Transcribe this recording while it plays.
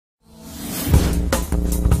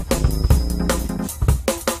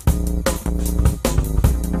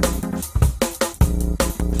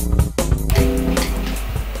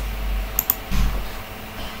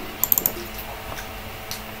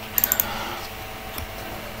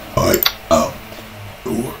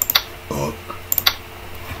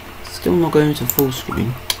still not going into full screen?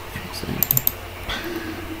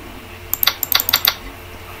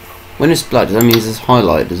 When it's black, does that mean it's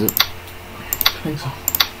highlighted, does it? I think so.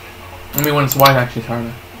 I mean, when it's white, actually, it's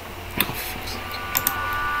harder.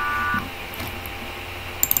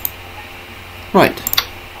 Right.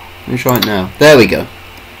 Let me try it now. There we go.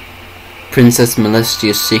 Princess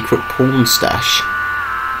Molestia's secret porn stash.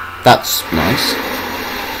 That's nice.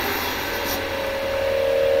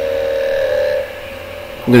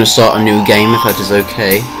 I'm gonna start a new game if that is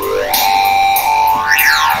okay.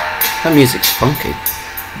 That music's funky.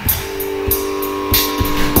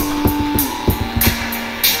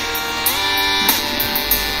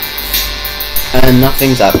 And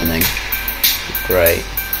nothing's happening. Great.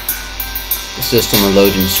 It's just on the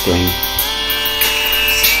loading screen.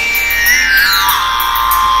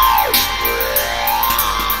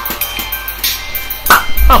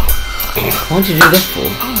 Oh! What did you do that for?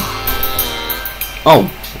 Oh!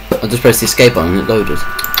 I just pressed the escape button and it loaded.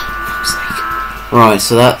 Right,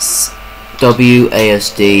 so that's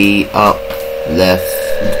WASD, up,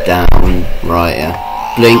 left, down, right, yeah.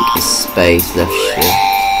 Blink is space, left shift.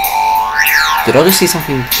 Did I just see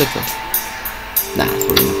something different? Nah, it's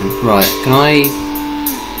probably nothing. Right, can I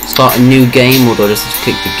start a new game or do I just have to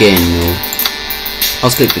click begin? Or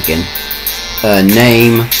I'll just click begin.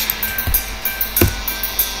 Name.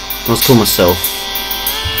 Let's call myself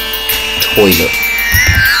Toilet.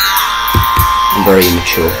 I'm very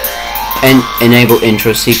immature. Enable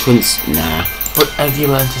intro sequence? Nah. But have you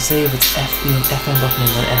learned to save? It's FN button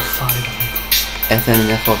and then F5 I think. FN and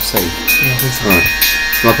F5 save? Yeah, I think so. Right.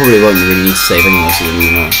 Well, I probably won't really need to save anyway, so it doesn't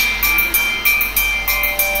really matter.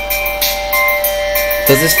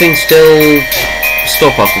 Does this thing still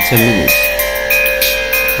stop after 10 minutes?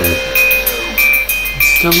 Right.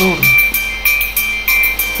 It's still loading.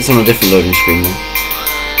 It's on a different loading screen now.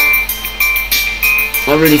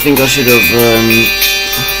 I really think I should have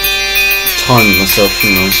timed myself,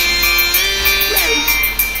 shouldn't I?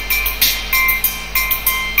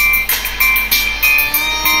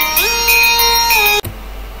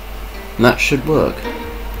 That should work.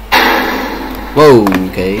 Whoa,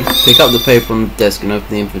 okay. Pick up the paper on the desk and open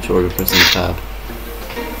the inventory by pressing the tab.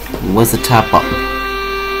 Where's the tab button?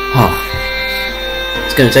 Oh.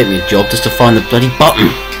 It's gonna take me a job just to find the bloody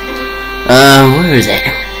button. Where is it?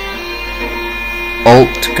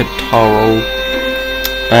 Alt, Control.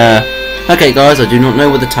 Okay guys, I do not know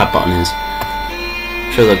where the tab button is.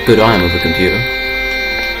 Shows how good I am with a computer.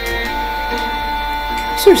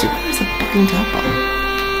 Seriously, where's the fucking tab button?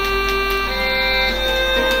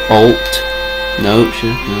 Alt. No, no.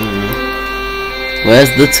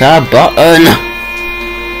 Where's the tab button?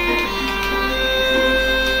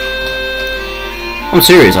 I'm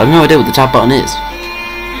serious, I have no idea what the tab button is.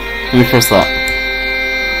 Let me press that.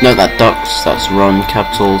 No, that ducks, that's run,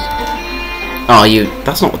 capitals. Oh,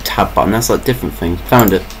 that's not a tab button, that's like a different thing.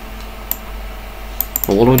 Found it.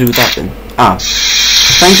 Well, what do I do with that then? Ah.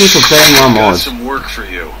 Thank you for playing our mod. Some work for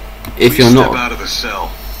you. If you're not out of the cell.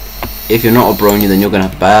 If you're not a brony, then you're gonna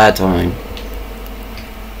have a bad time.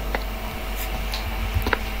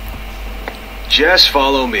 Just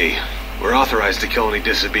follow me. We're authorized to kill any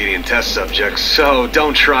disobedient test subjects, so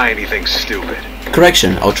don't try anything stupid.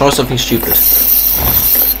 Correction, I'll try something stupid.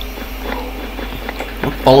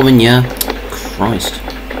 I'm following ya. Christ.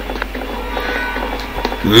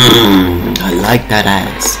 I like that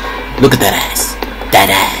ass. Look at that ass. That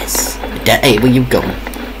ass. Hey, where you going?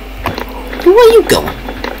 Where you going?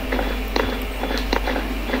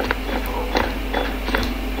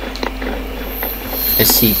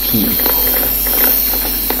 SCP.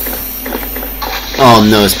 Oh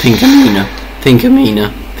no, it's Pinkamena.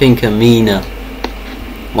 Pinkamena. Pinkamena.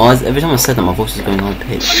 Why is every time I said that my voice is going high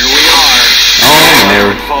pitched? Here we are. Oh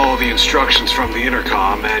no. Follow the instructions from the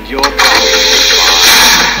intercom and you'll probably be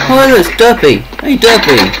fine. Oh look, it's Derpy. Hey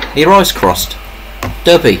Derpy. Your eyes crossed.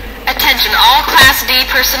 Derpy. Attention all Class D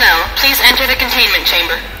personnel. Please enter the containment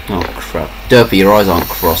chamber. Oh crap. Derpy, your eyes aren't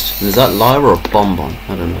crossed. Is that Lyra or Bonbon?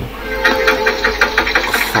 I don't know.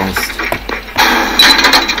 Christ.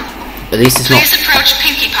 At least it's not. Please approach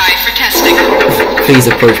Pinkie Pie for testing.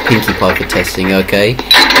 Please approach Pinkie Pie for testing, okay?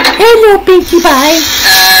 Hello, Pinkie Pie.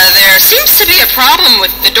 There seems to be a problem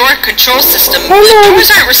with the door control system. Hello. The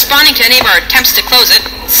doors aren't responding to any of our attempts to close it,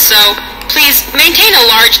 so please maintain a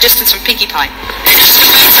large distance from Pinkie Pie.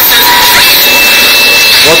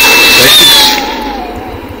 What?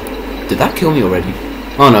 Did that kill me already?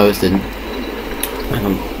 Oh no, it didn't. Hang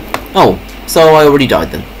on. Oh, so I already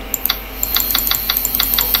died then.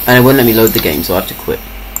 And it wouldn't let me load the game, so I have to quit.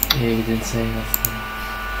 Yeah, you did say that.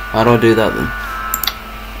 How do I do that then?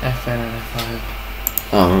 FN and F5.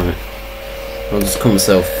 Oh, right. I'll just call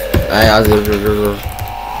myself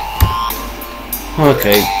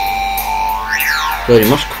Okay. Loading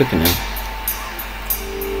much quicker now.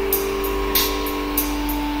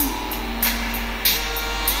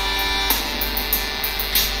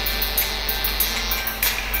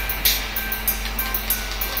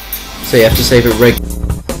 So you have to save it